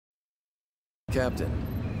Captain,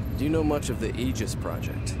 do you know much of the Aegis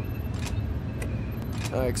project?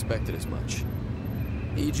 I expected as much.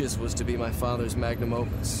 Aegis was to be my father's magnum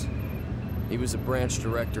opus. He was a branch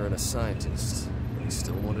director and a scientist, but he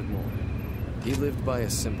still wanted more. He lived by a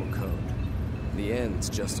simple code. The ends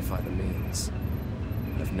justify the means.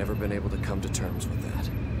 I've never been able to come to terms with that.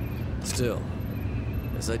 Still,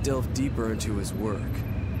 as I delve deeper into his work,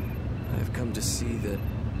 I have come to see that,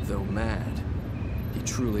 though mad, he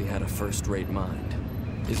truly had a first-rate mind.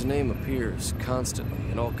 His name appears constantly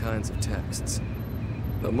in all kinds of texts,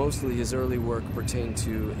 though mostly his early work pertained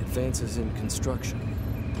to advances in construction.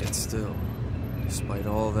 Yet still, despite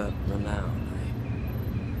all that renown,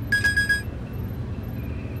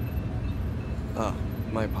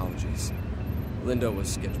 my apologies. Linda was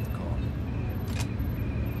scheduled to call.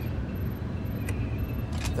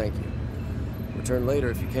 Thank you. Return later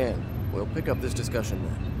if you can. We'll pick up this discussion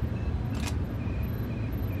then.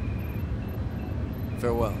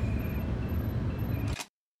 Farewell.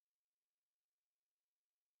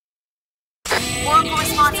 War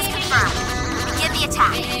response is confirmed. Begin the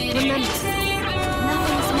attack. Remember,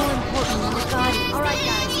 nothing's more important than the Guardians. All right,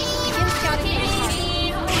 guys. Begin scouting for the target.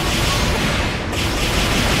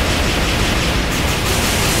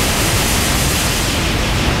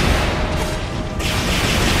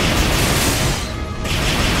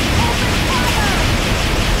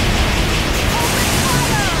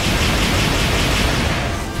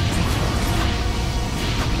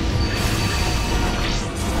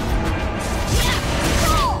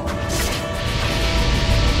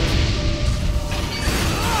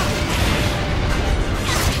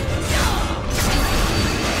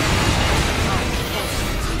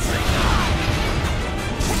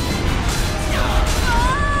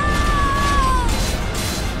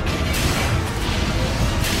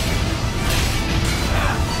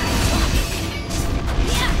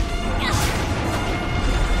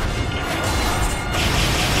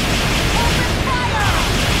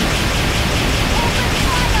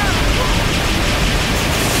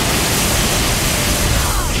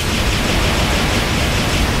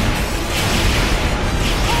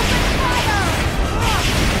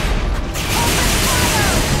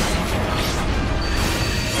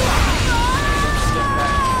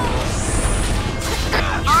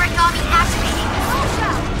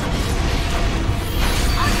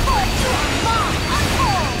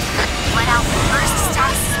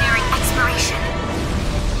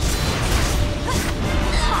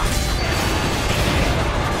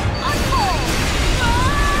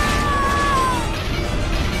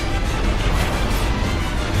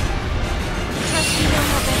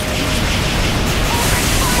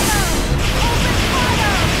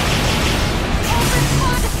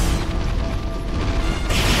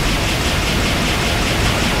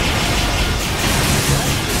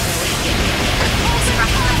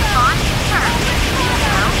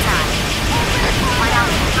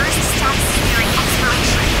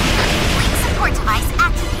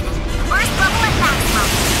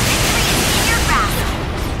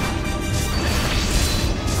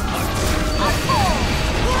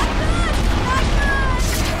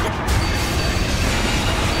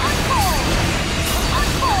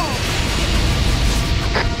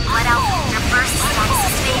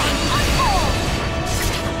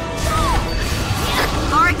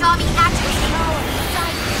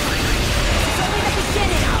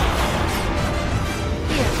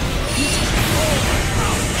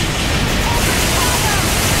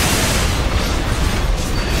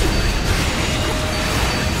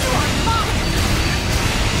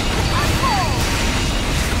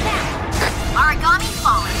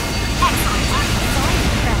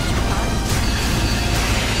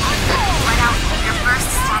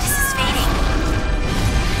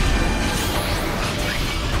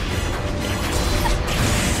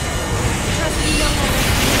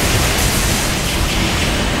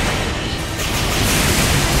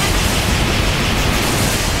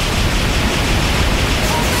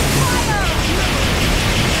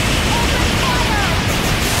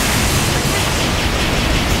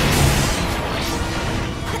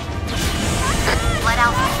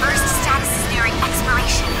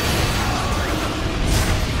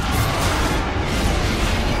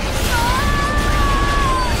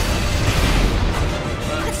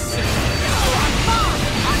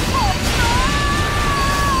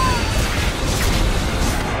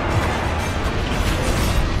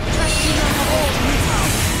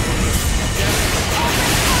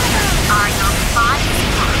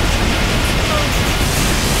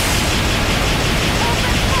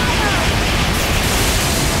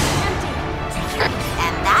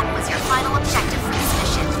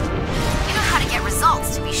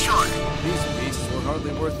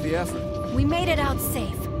 hardly worth the effort. We made it out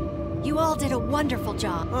safe. You all did a wonderful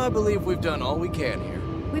job. I believe we've done all we can here.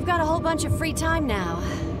 We've got a whole bunch of free time now.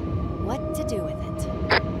 What to do with it?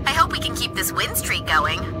 I hope we can keep this win streak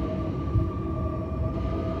going.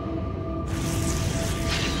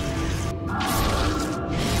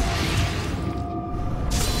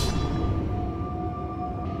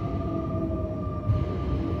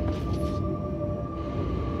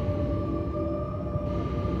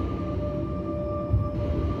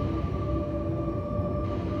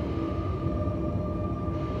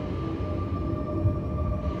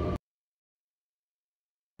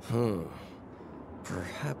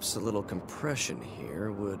 Perhaps a little compression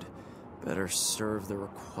here would better serve the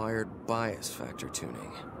required bias factor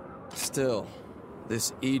tuning. Still,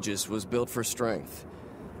 this Aegis was built for strength.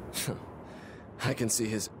 I can see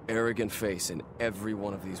his arrogant face in every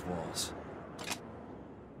one of these walls.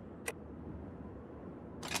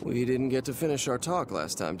 We didn't get to finish our talk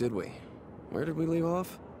last time, did we? Where did we leave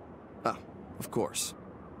off? Ah, of course.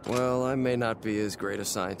 Well, I may not be as great a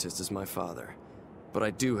scientist as my father, but I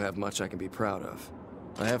do have much I can be proud of.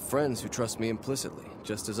 I have friends who trust me implicitly,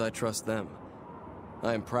 just as I trust them.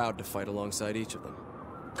 I am proud to fight alongside each of them.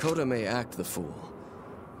 Kota may act the fool,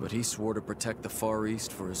 but he swore to protect the Far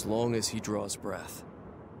East for as long as he draws breath.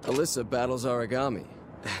 Alyssa battles origami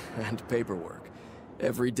and paperwork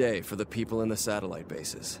every day for the people in the satellite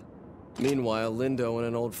bases. Meanwhile, Lindo and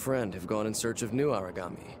an old friend have gone in search of new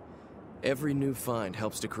origami. Every new find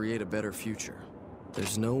helps to create a better future.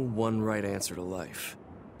 There's no one right answer to life.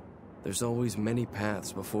 There's always many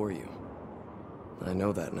paths before you. I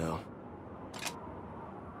know that now.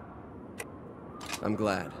 I'm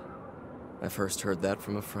glad. I first heard that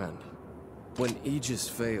from a friend. When Aegis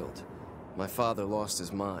failed, my father lost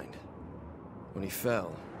his mind. When he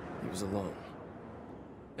fell, he was alone.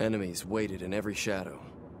 Enemies waited in every shadow.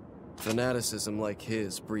 Fanaticism like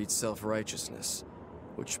his breeds self-righteousness,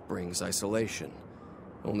 which brings isolation,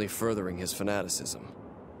 only furthering his fanaticism.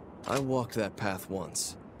 I walked that path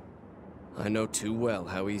once. I know too well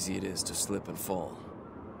how easy it is to slip and fall.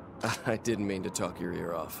 I didn't mean to talk your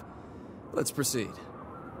ear off. Let's proceed.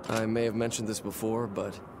 I may have mentioned this before,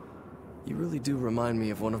 but you really do remind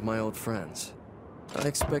me of one of my old friends. I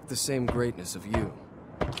expect the same greatness of you.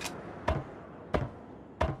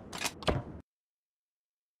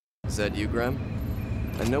 Is that you, Graham?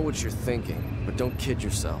 I know what you're thinking, but don't kid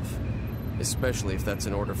yourself. Especially if that's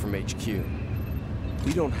an order from HQ.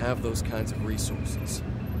 We don't have those kinds of resources.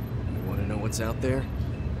 You want to know what's out there?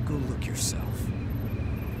 Go look yourself.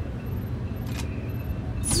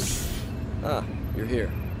 Ah, you're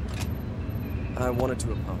here. I wanted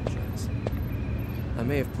to apologize. I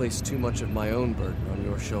may have placed too much of my own burden on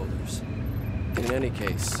your shoulders. In any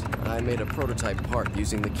case, I made a prototype part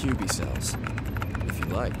using the QB cells. If you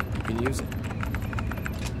like, you can use it.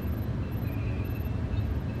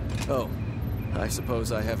 Oh, I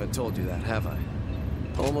suppose I haven't told you that, have I?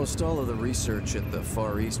 Almost all of the research at the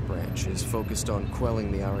Far East branch is focused on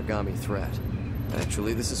quelling the origami threat.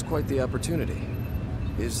 Actually, this is quite the opportunity.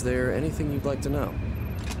 Is there anything you'd like to know?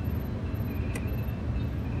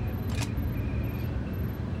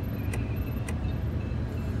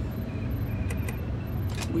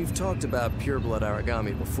 We've talked about pureblood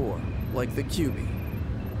origami before, like the QB.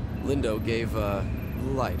 Lindo gave a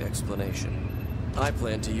light explanation. I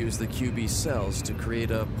plan to use the QB cells to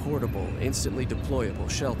create a portable, instantly deployable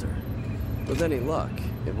shelter. With any luck,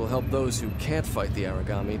 it will help those who can't fight the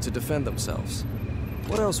origami to defend themselves.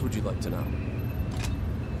 What else would you like to know?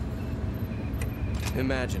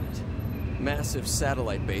 Imagine it. Massive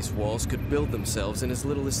satellite-based walls could build themselves in as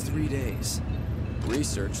little as 3 days.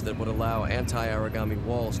 Research that would allow anti-origami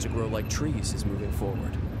walls to grow like trees is moving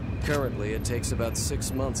forward. Currently, it takes about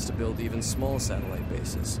 6 months to build even small satellite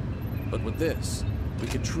bases. But with this, we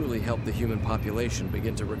could truly help the human population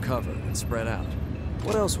begin to recover and spread out.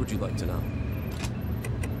 What else would you like to know?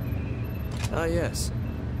 Ah, yes.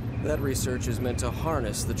 That research is meant to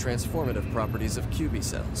harness the transformative properties of QB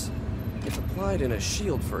cells. If applied in a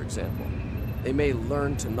shield, for example, they may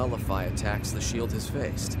learn to nullify attacks the shield has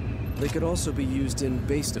faced. They could also be used in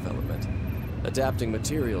base development, adapting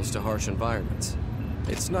materials to harsh environments.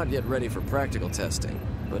 It's not yet ready for practical testing,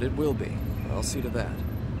 but it will be. I'll see to that.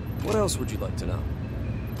 What else would you like to know?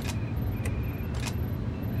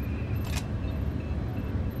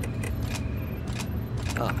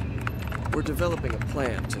 Ah, we're developing a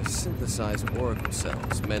plan to synthesize oracle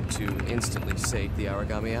cells meant to instantly sate the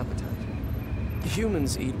origami appetite.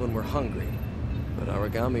 Humans eat when we're hungry, but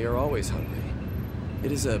origami are always hungry.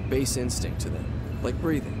 It is a base instinct to them, like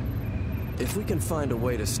breathing. If we can find a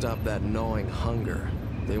way to stop that gnawing hunger,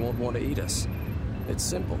 they won't want to eat us. It's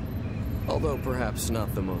simple. Although perhaps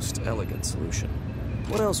not the most elegant solution.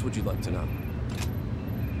 What else would you like to know?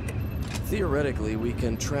 Theoretically, we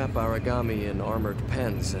can trap origami in armored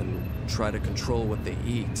pens and try to control what they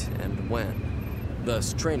eat and when,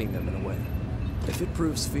 thus training them in a way. If it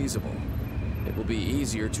proves feasible, it will be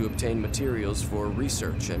easier to obtain materials for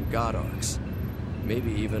research and god arcs.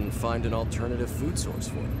 Maybe even find an alternative food source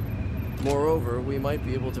for them. Moreover, we might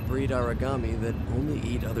be able to breed origami that only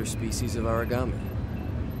eat other species of origami.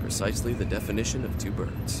 Precisely the definition of two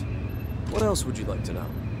birds. What else would you like to know?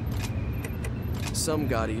 Some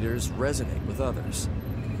god eaters resonate with others.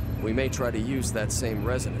 We may try to use that same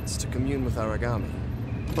resonance to commune with origami.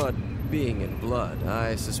 But being in blood,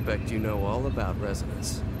 I suspect you know all about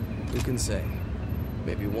resonance. Who can say?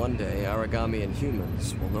 Maybe one day origami and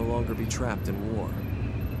humans will no longer be trapped in war.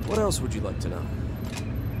 What else would you like to know?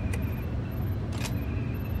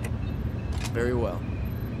 Very well.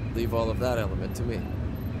 Leave all of that element to me.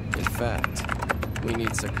 In fact, we need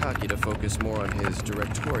Sakaki to focus more on his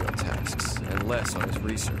directorial tasks and less on his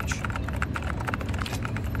research.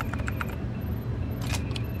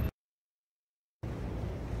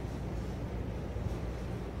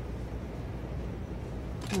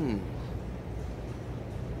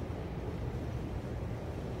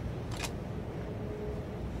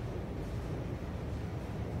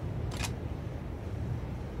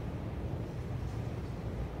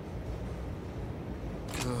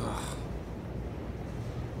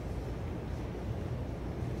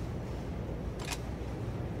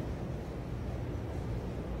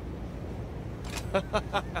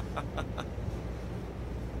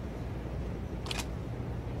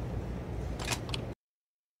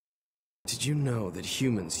 Did you know that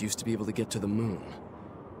humans used to be able to get to the moon?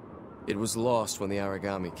 It was lost when the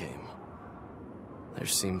origami came. There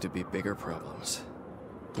seemed to be bigger problems.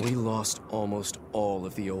 We lost almost all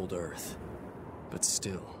of the old Earth. But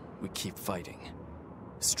still, we keep fighting.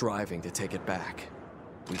 Striving to take it back.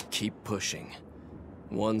 We keep pushing.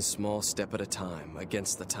 One small step at a time,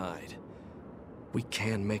 against the tide. We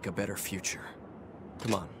can make a better future.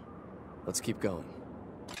 Come on, let's keep going.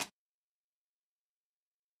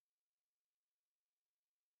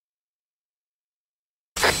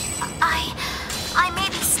 I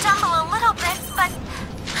maybe stumble a little bit, but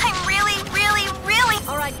I'm really...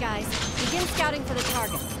 Alright guys, begin scouting for the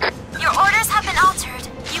target. Your orders have been altered.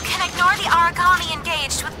 You can ignore the origami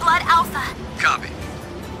engaged with Blood Alpha. Copy.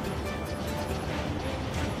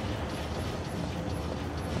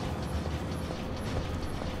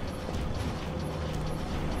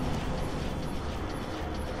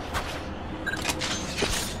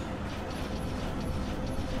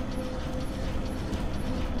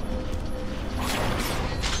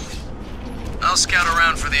 I'll scout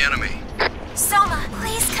around for the enemy. Soma,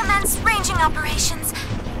 please commence ranging operations.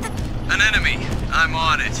 An enemy. I'm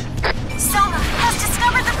on it. Soma has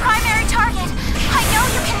discovered the primary target. I know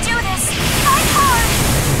you can do this. Fight hard!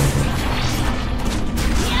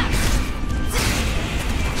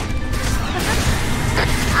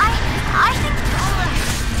 I think...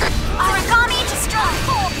 Origami destroyed.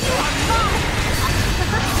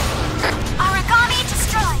 Origami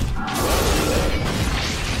destroyed.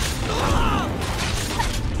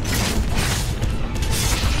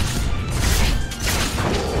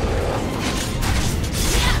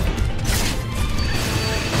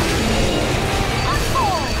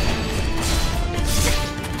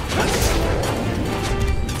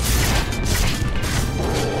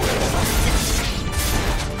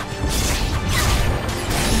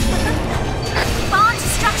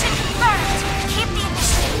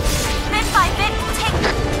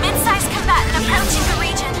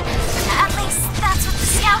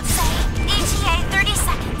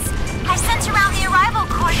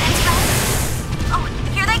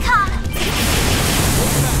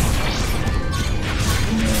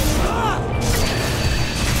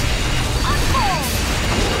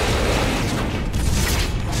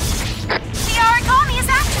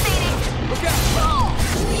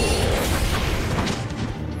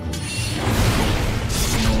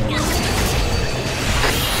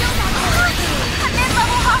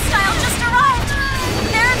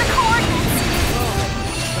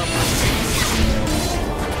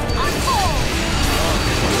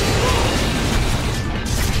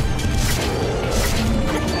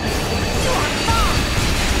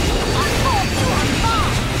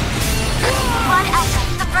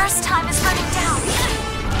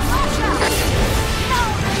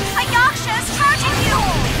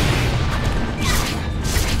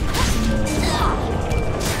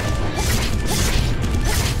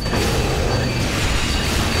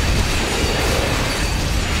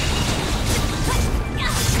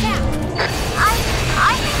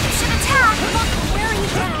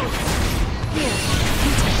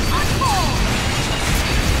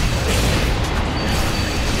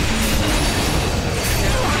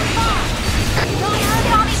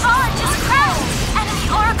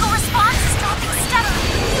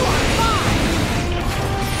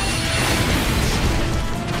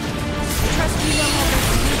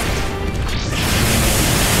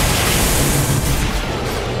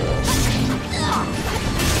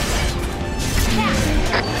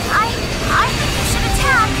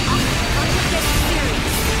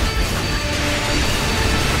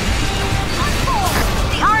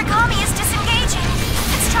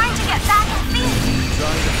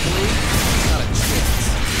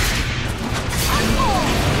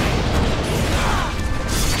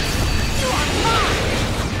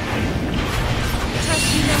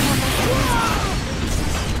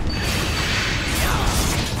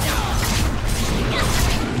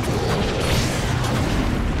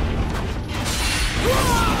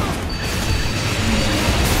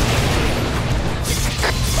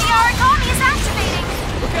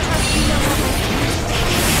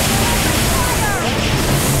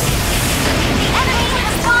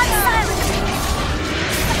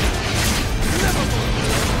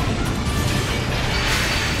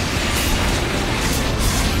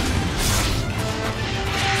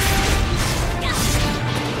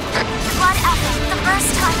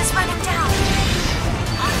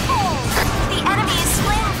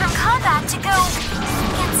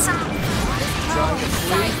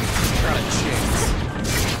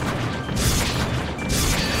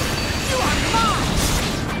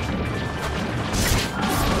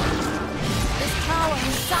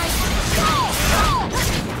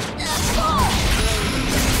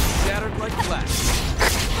 Shattered like glass.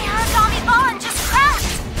 The origami bond just cracked!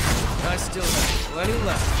 I still have plenty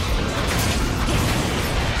left.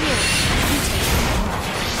 Here, you take it.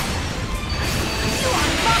 You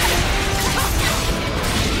are mine!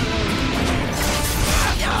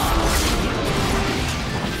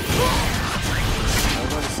 I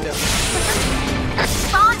want to step.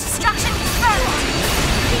 Bond destruction confirmed!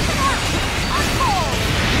 Keep it up! On hold!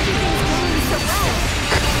 Everything's going so well.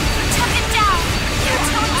 You took it down! You're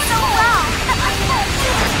doing so well!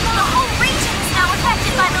 The whole region is now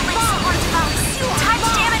affected by the link's support device. Time's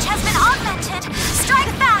damage has been augmented!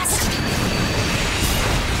 Strike fast!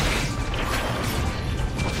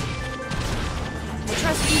 I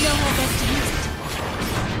trust you know how best to use it.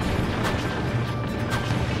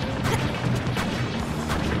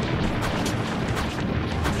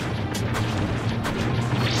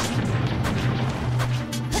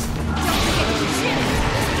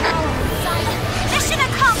 Mission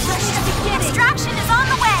accomplished! Extraction is on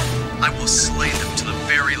the way! I will slay them to the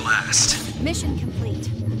very last. Mission complete.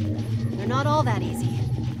 They're not all that easy.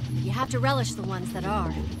 You have to relish the ones that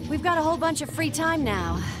are. We've got a whole bunch of free time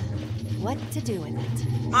now. What to do with it?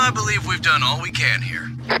 I believe we've done all we can here.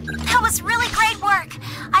 That was really great work.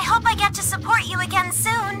 I hope I get to support you again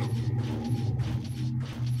soon.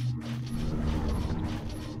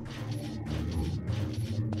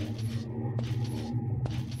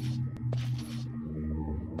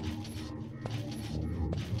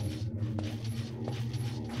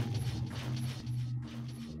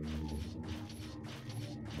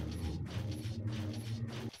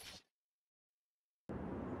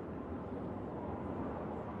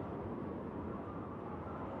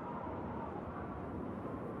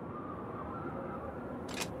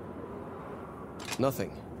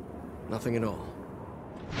 Nothing. Nothing at all.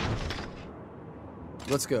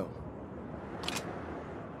 Let's go.